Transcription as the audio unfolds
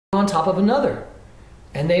on top of another.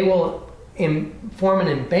 And they will form an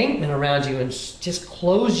embankment around you and just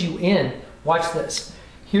close you in. Watch this.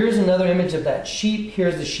 Here's another image of that sheep.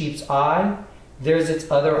 Here's the sheep's eye. There's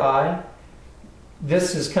its other eye.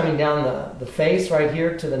 This is coming down the face right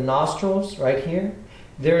here to the nostrils right here.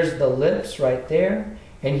 There's the lips right there.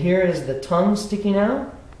 And here is the tongue sticking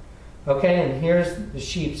out. Okay, and here's the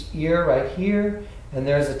sheep's ear right here. And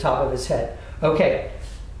there's the top of his head. Okay,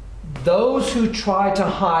 those who try to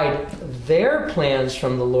hide their plans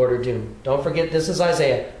from the Lord are doomed. Don't forget, this is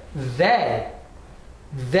Isaiah. They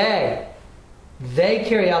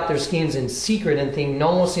carry out their schemes in secret and think no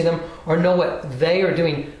one will see them or know what they are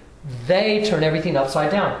doing. They turn everything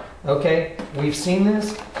upside down. Okay, we've seen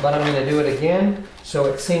this, but I'm going to do it again so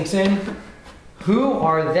it sinks in. Who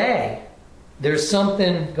are they? There's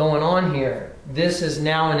something going on here. This is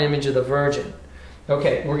now an image of the virgin.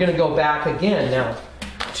 Okay, we're going to go back again now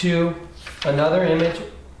to another image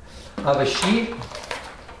of a sheep.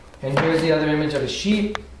 And here's the other image of a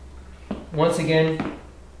sheep. Once again,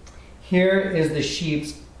 here is the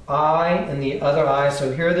sheep's eye and the other eye.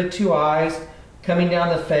 So here are the two eyes coming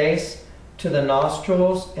down the face to the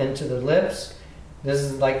nostrils and to the lips. This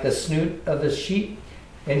is like the snoot of the sheep.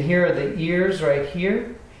 And here are the ears right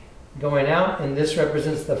here going out. And this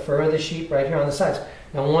represents the fur of the sheep right here on the sides.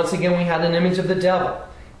 Now once again, we had an image of the devil.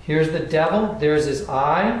 Here's the devil. There's his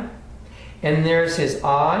eye. And there's his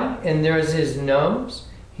eye. And there's his nose.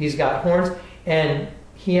 He's got horns. And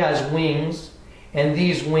he has wings. And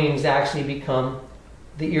these wings actually become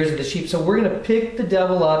the ears of the sheep. So we're going to pick the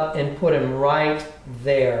devil up and put him right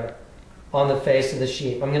there on the face of the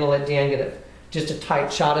sheep. I'm going to let Dan get just a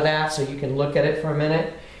tight shot of that so you can look at it for a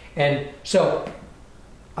minute. And so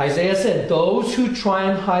Isaiah said, those who try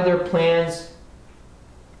and hide their plans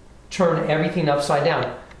turn everything upside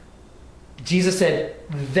down. Jesus said,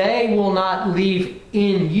 they will not leave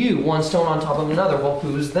in you one stone on top of another. Well,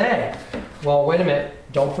 who's they? Well, wait a minute.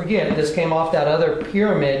 Don't forget, this came off that other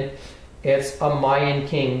pyramid. It's a Mayan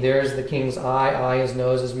king. There's the king's eye, his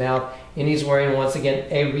nose, his mouth. And he's wearing, once again,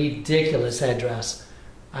 a ridiculous headdress.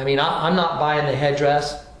 I mean, I'm not buying the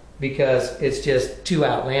headdress because it's just too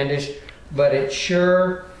outlandish. But it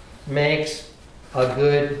sure makes a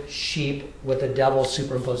good sheep with a devil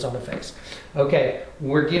superimposed on the face. Okay,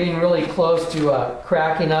 we're getting really close to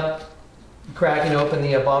cracking open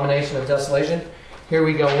the abomination of desolation. Here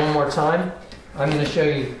we go one more time. I'm going to show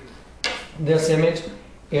you this image.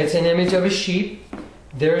 It's an image of a sheep.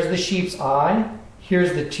 There's the sheep's eye.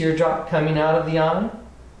 Here's the teardrop coming out of the eye.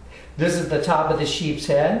 This is the top of the sheep's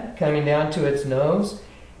head coming down to its nose.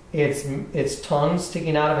 Its tongue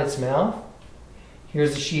sticking out of its mouth.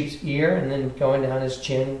 Here's the sheep's ear and then going down his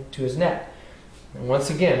chin to his neck. And once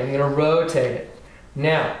again, I'm going to rotate it.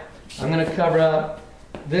 Now, I'm going to cover up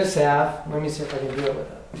this half. Let me see if I can do it with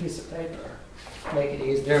a piece of paper. Make it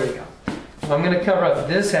easy. There we go. So I'm going to cover up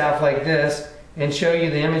this half like this and show you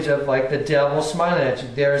the image of like the devil smiling at you.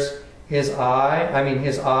 There's his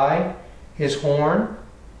eye, his horn,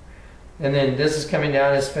 and then this is coming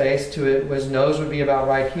down his face to it. His nose would be about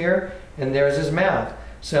right here, and there's his mouth.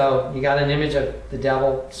 So you got an image of the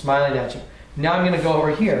devil smiling at you. Now I'm going to go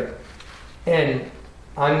over here, and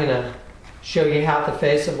I'm going to show you half the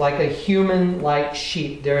face of like a human-like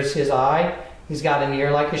sheep. There's his eye. He's got an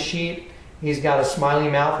ear like a sheep. He's got a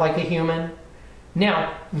smiling mouth like a human.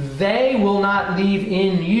 Now, they will not leave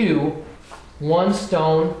in you one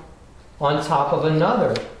stone on top of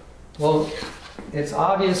another. Well, it's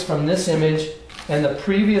obvious from this image and the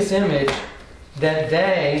previous image that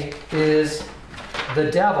they is the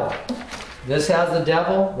devil. This has the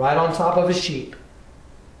devil right on top of a sheep.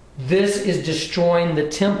 This is destroying the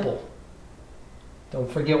temple. Don't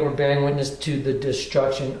forget, we're bearing witness to the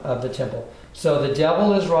destruction of the temple. So the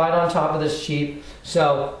devil is right on top of this sheep.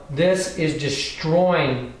 So this is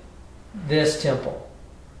destroying this temple.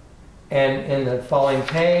 And in the following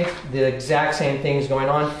page, the exact same thing is going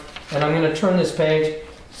on. And I'm going to turn this page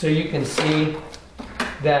so you can see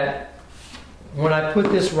that when I put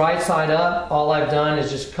this right side up, all I've done is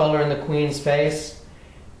just color in the queen's face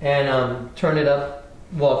and turn it up.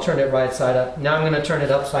 Well, turn it right side up. Now I'm going to turn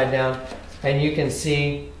it upside down, and you can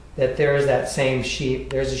see that there's that same sheep.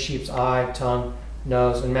 There's a sheep's eye, tongue,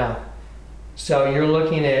 nose, and mouth. So you're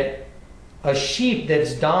looking at a sheep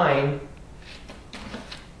that's dying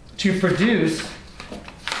to produce,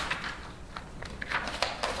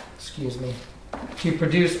 to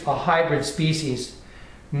produce a hybrid species.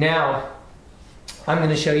 Now, I'm going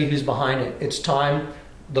to show you who's behind it. It's time.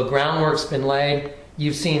 The groundwork's been laid.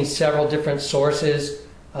 You've seen several different sources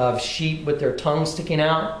of sheep with their tongues sticking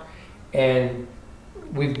out. And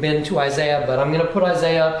we've been to Isaiah, but I'm going to put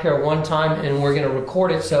Isaiah up here one time and we're going to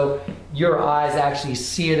record it so your eyes actually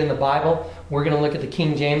see it in the Bible. We're going to look at the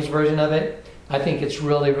King James Version of it. I think it's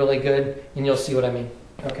really, really good, and you'll see what I mean.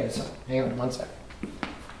 Okay, so hang on one second.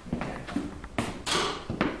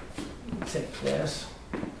 Take this.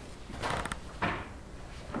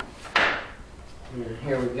 And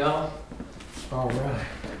here we go. All right.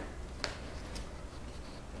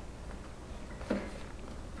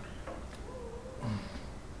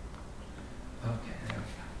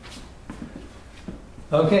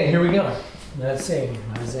 Okay, here we go. Let's see.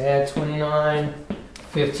 Isaiah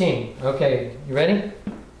 29:15. Okay, you ready?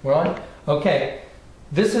 We're on? Okay.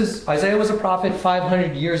 Isaiah was a prophet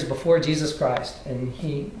 500 years before Jesus Christ, and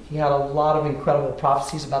he had a lot of incredible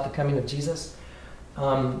prophecies about the coming of Jesus.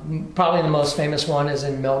 Probably the most famous one is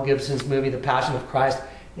in Mel Gibson's movie, The Passion of Christ.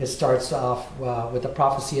 It starts off with a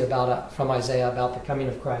prophecy from Isaiah about the coming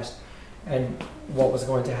of Christ and what was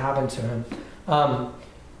going to happen to him.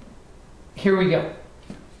 Here we go.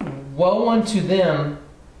 Woe unto them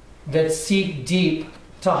that seek deep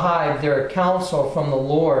to hide their counsel from the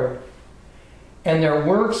Lord, and their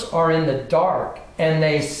works are in the dark, and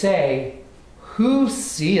they say, Who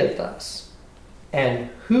seeth us? And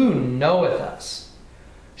who knoweth us?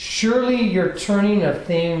 Surely your turning of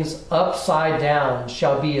things upside down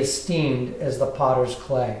shall be esteemed as the potter's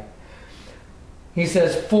clay. He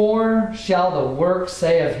says, For shall the work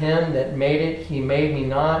say of him that made it, he made me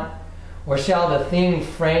not? Or shall the thing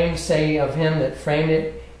framed say of him that framed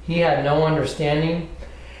it, he had no understanding?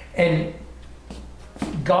 And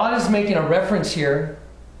God is making a reference here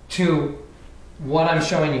to what I'm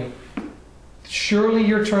showing you. Surely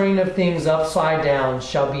your turning of things upside down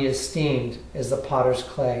shall be esteemed as the potter's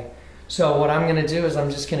clay. So what I'm going to do is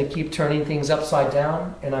I'm just going to keep turning things upside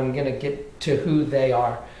down, and I'm going to get to who they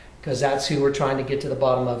are, because that's who we're trying to get to the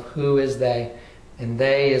bottom of. Who is they? And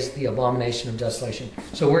they is the abomination of desolation.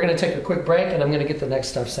 So we're going to take a quick break, and I'm going to get the next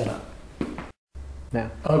stuff set up.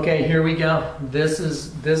 Now, okay, here we go. This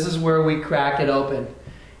is where we crack it open.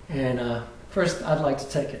 And first, I'd like to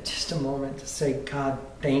take just a moment to say, God,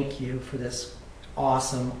 thank you for this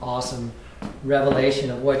awesome, awesome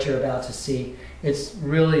revelation of what you're about to see. It's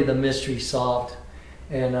really the mystery solved,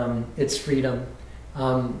 and it's freedom.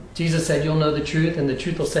 Jesus said, you'll know the truth, and the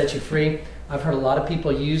truth will set you free. I've heard a lot of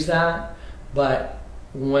people use that, but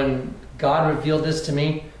when God revealed this to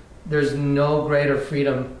me, there's no greater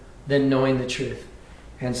freedom than knowing the truth.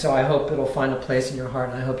 And so I hope it'll find a place in your heart,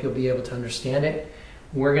 and I hope you'll be able to understand it.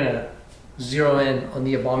 We're going to zero in on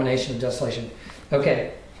the abomination of desolation.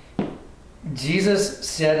 Okay. Jesus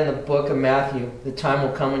said in the book of Matthew, the time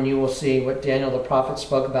will come when you will see what Daniel the prophet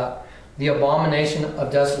spoke about, the abomination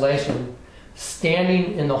of desolation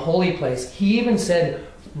standing in the holy place. He even said,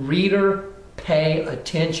 reader, pay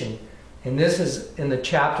attention. And this is in the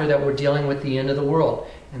chapter that we're dealing with, the end of the world.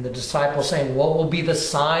 And the disciples saying, what will be the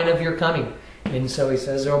sign of your coming? And so he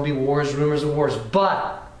says there will be wars, rumors of wars.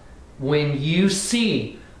 But when you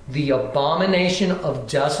see the abomination of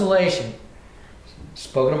desolation,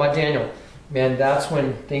 spoken about Daniel, man, that's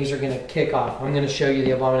when things are going to kick off. I'm going to show you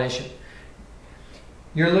the abomination.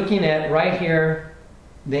 You're looking at right here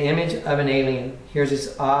the image of an alien. Here's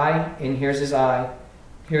his eye, and here's his eye.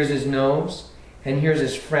 Here's his nose, and here's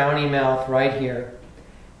his frowny mouth right here.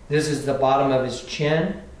 This is the bottom of his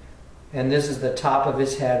chin, and this is the top of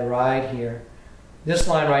his head right here. This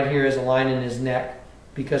line right here is a line in his neck,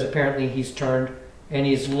 because apparently he's turned and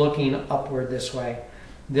he's looking upward this way.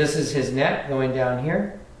 This is his neck going down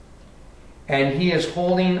here, and he is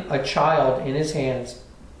holding a child in his hands.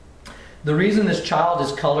 The reason this child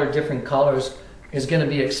is colored different colors is going to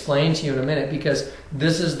be explained to you in a minute, because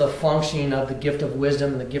this is the functioning of the gift of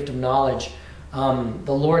wisdom and the gift of knowledge.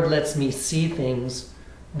 The Lord lets me see things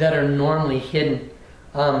that are normally hidden.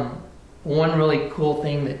 One really cool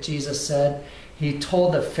thing that Jesus said, he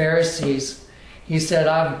told the Pharisees, he said,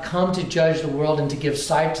 I've come to judge the world and to give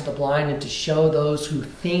sight to the blind and to show those who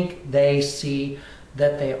think they see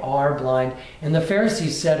that they are blind. And the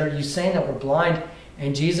Pharisees said, are you saying that we're blind?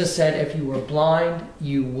 And Jesus said, if you were blind,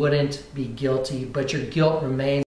 you wouldn't be guilty, but your guilt remains.